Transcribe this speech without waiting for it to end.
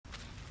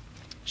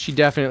She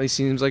definitely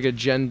seems like a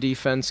gen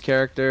defense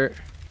character.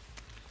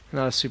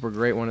 Not a super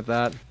great one at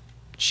that.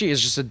 She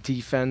is just a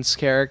defense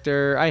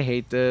character. I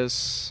hate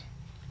this.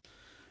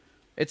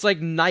 It's like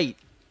Knight.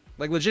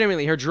 Like,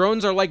 legitimately, her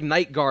drones are like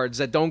Knight guards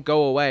that don't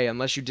go away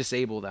unless you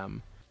disable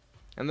them.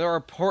 And there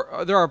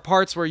are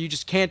parts where you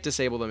just can't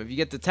disable them. If you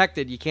get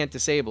detected, you can't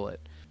disable it.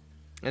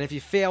 And if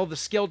you fail the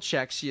skill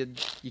checks, you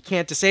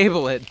can't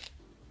disable it.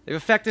 They've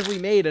effectively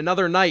made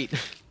another Knight.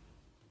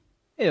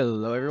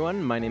 Hello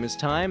everyone, my name is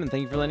Time, and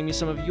thank you for lending me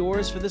some of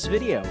yours for this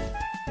video.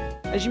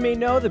 As you may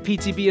know, the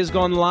PTB has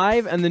gone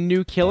live, and the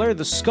new killer,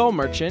 the Skull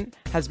Merchant,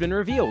 has been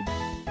revealed.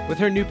 With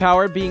her new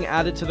power being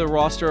added to the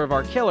roster of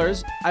our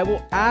killers, I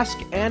will ask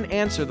and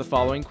answer the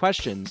following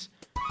questions.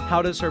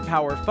 How does her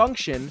power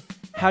function?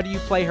 How do you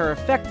play her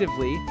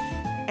effectively?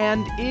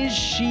 And is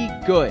she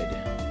good?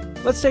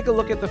 Let's take a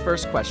look at the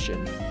first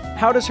question.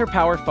 How does her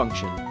power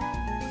function?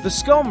 The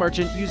Skull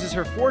Merchant uses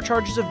her 4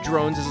 charges of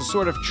drones as a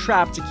sort of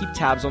trap to keep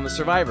tabs on the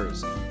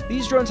survivors.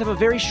 These drones have a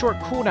very short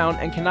cooldown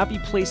and cannot be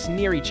placed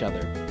near each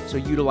other, so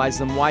utilize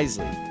them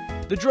wisely.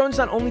 The drones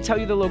not only tell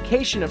you the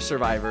location of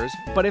survivors,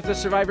 but if the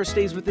survivor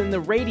stays within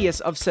the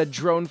radius of said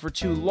drone for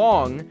too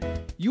long,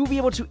 you will be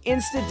able to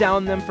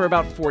insta-down them for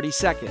about 40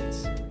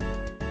 seconds.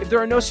 If there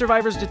are no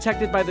survivors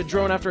detected by the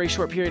drone after a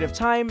short period of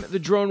time, the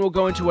drone will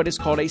go into what is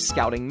called a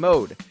scouting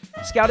mode.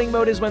 Scouting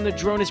mode is when the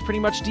drone is pretty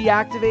much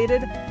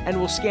deactivated and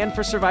will scan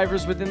for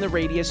survivors within the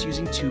radius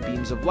using 2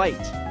 beams of light.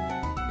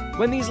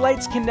 When these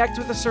lights connect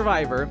with a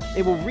survivor,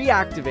 it will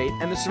reactivate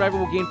and the survivor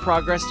will gain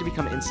progress to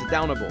become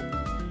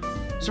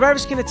insta-downable.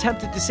 Survivors can attempt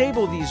to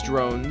disable these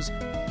drones,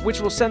 which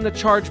will send the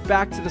charge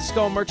back to the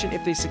Skull Merchant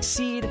if they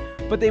succeed,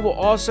 but they will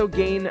also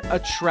gain a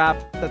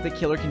trap that the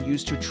killer can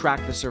use to track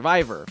the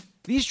survivor.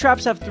 These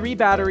traps have 3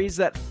 batteries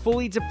that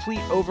fully deplete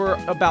over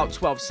about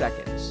 12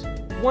 seconds.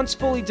 Once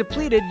fully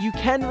depleted, you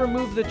can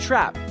remove the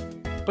trap,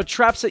 but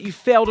traps that you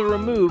fail to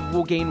remove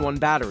will gain 1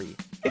 battery.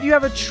 If you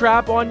have a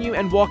trap on you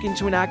and walk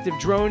into an active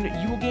drone,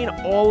 you will gain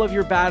all of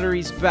your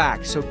batteries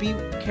back, so be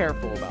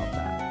careful about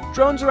that.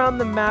 Drones around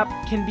the map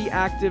can be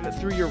active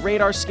through your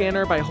radar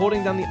scanner by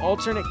holding down the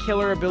alternate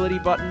killer ability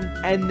button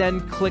and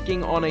then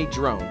clicking on a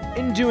drone.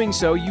 In doing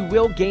so, you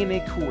will gain a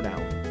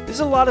cooldown. There's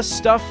a lot of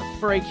stuff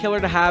for a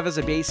killer to have as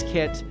a base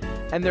kit,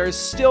 and there is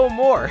still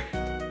more.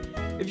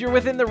 If you're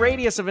within the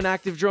radius of an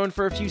active drone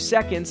for a few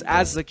seconds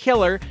as the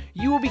killer,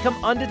 you will become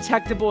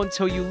undetectable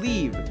until you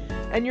leave,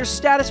 and your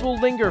status will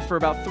linger for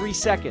about 3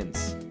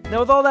 seconds.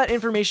 Now with all that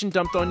information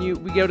dumped on you,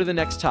 we go to the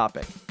next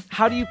topic.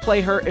 How do you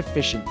play her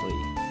efficiently?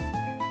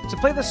 To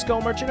play the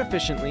Skull Merchant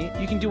efficiently,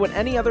 you can do what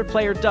any other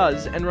player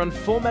does and run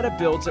full meta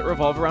builds that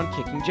revolve around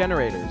kicking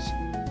generators.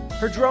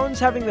 Her drones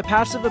having the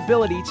passive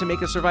ability to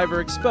make a survivor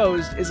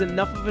exposed is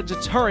enough of a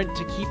deterrent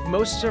to keep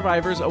most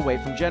survivors away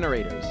from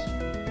generators.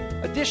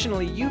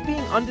 Additionally, you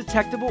being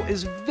undetectable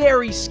is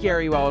very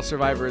scary while a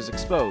survivor is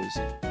exposed.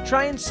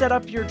 Try and set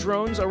up your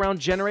drones around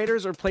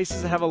generators or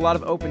places that have a lot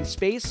of open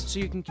space so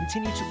you can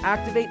continue to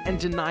activate and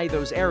deny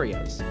those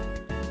areas.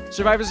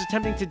 Survivors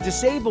attempting to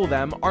disable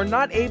them are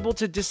not able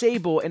to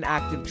disable an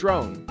active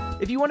drone.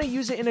 If you want to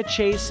use it in a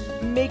chase,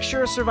 make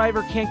sure a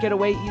survivor can't get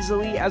away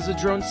easily, as the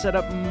drone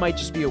setup might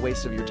just be a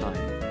waste of your time.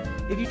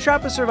 If you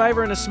trap a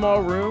survivor in a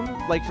small room,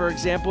 like for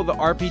example the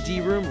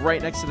RPD room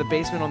right next to the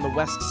basement on the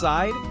west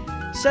side,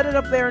 set it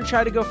up there and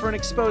try to go for an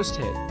exposed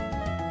hit.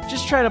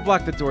 Just try to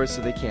block the doors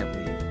so they can't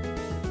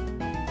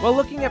leave. While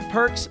looking at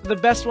perks, the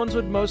best ones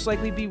would most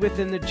likely be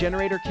within the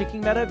generator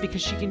kicking meta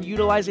because she can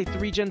utilize a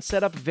 3-gen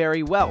setup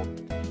very well.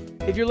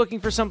 If you're looking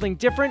for something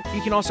different,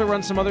 you can also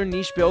run some other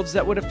niche builds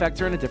that would affect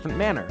her in a different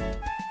manner.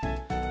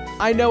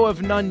 I know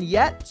of none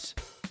yet,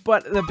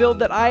 but the build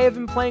that I have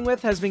been playing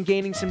with has been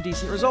gaining some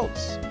decent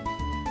results.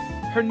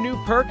 Her new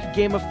perk,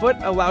 Game of Foot,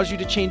 allows you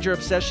to change your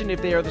obsession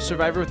if they are the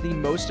survivor with the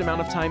most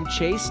amount of time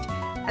chased,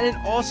 and it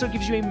also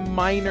gives you a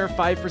minor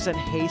 5%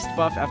 haste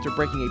buff after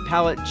breaking a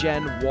pallet,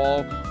 gen,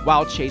 wall,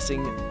 while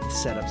chasing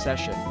said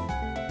obsession.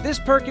 This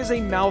perk is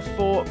a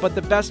mouthful, but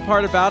the best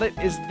part about it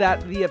is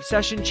that the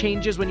obsession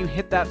changes when you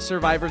hit that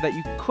survivor that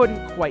you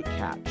couldn't quite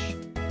catch.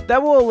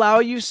 That will allow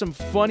you some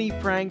funny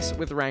pranks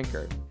with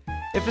Rancor.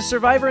 If a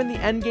survivor in the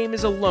endgame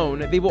is alone,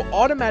 they will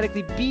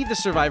automatically be the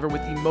survivor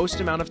with the most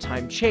amount of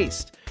time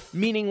chased,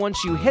 meaning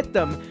once you hit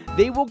them,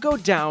 they will go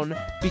down,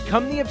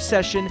 become the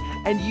obsession,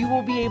 and you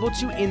will be able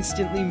to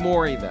instantly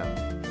mori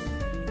them.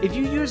 If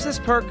you use this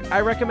perk, I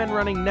recommend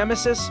running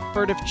Nemesis,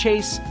 Furtive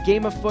Chase,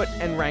 Game of Foot,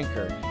 and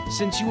Rancor,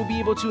 since you will be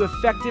able to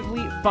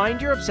effectively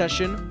find your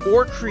obsession,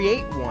 or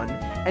create one,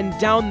 and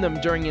down them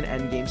during an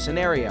endgame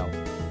scenario.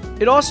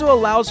 It also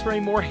allows for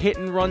a more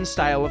hit-and-run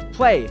style of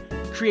play,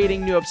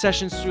 creating new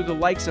obsessions through the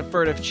likes of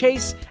Furtive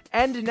Chase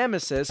and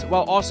Nemesis,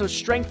 while also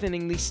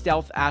strengthening the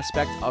stealth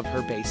aspect of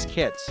her base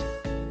kits.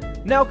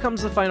 Now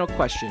comes the final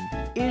question,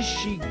 is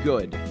she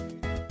good?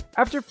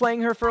 After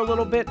playing her for a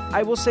little bit,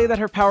 I will say that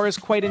her power is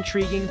quite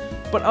intriguing,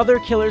 but other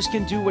killers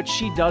can do what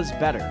she does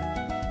better.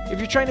 If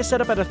you're trying to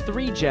set up at a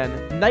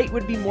 3-gen, Knight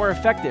would be more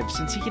effective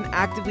since he can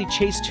actively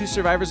chase 2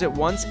 survivors at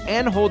once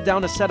and hold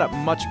down a setup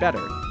much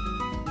better.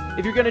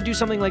 If you're going to do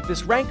something like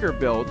this Rancor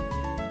build,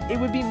 it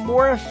would be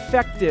more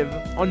effective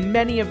on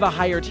many of the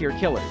higher tier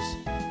killers.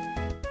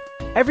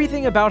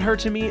 Everything about her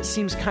to me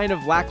seems kind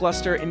of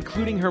lackluster,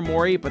 including her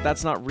Mori, but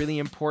that's not really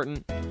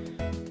important.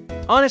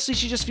 Honestly,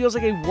 she just feels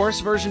like a worse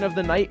version of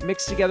the Knight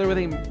mixed together with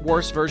a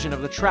worse version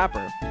of the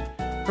Trapper.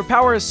 Her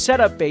power is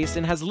setup based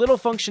and has little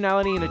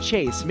functionality in a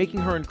chase, making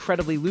her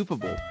incredibly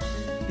loopable.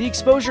 The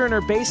exposure in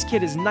her base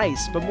kit is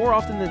nice, but more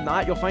often than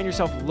not, you'll find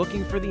yourself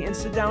looking for the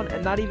insta-down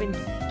and not even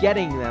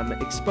getting them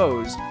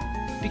exposed,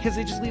 because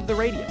they just leave the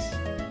radius.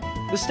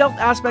 The stealth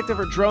aspect of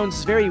her drones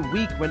is very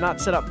weak when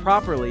not set up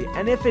properly,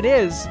 and if it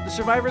is, the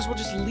survivors will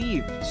just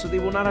leave, so they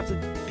will not have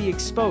to be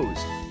exposed.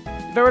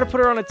 If I were to put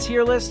her on a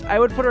tier list, I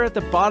would put her at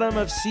the bottom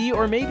of C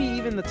or maybe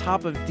even the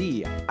top of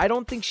D. I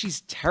don't think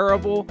she's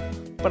terrible,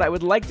 but I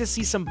would like to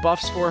see some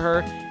buffs for her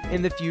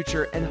in the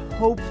future, and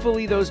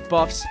hopefully those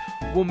buffs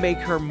will make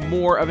her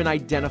more of an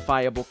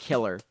identifiable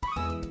killer.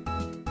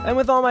 And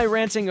with all my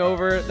ranting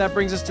over, that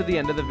brings us to the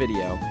end of the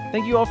video.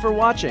 Thank you all for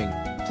watching.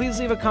 Please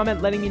leave a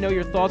comment letting me know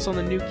your thoughts on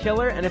the new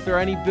killer and if there are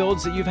any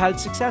builds that you've had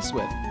success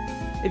with.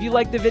 If you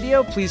liked the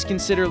video, please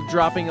consider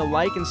dropping a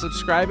like and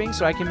subscribing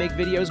so I can make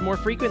videos more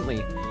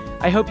frequently.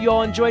 I hope you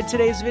all enjoyed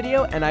today's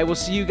video, and I will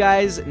see you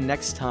guys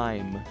next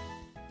time.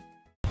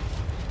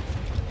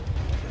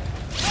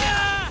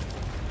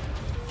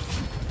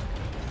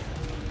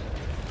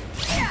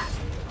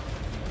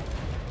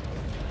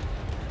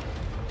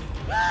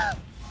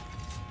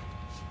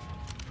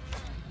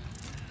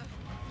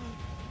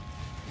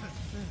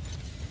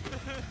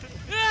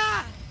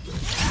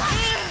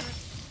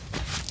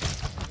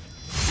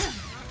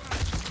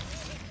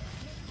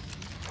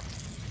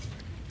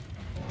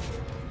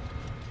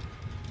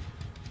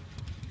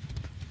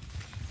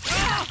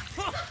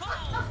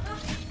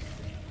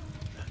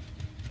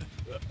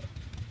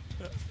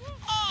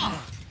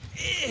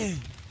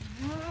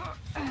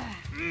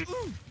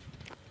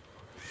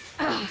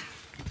 Ugh.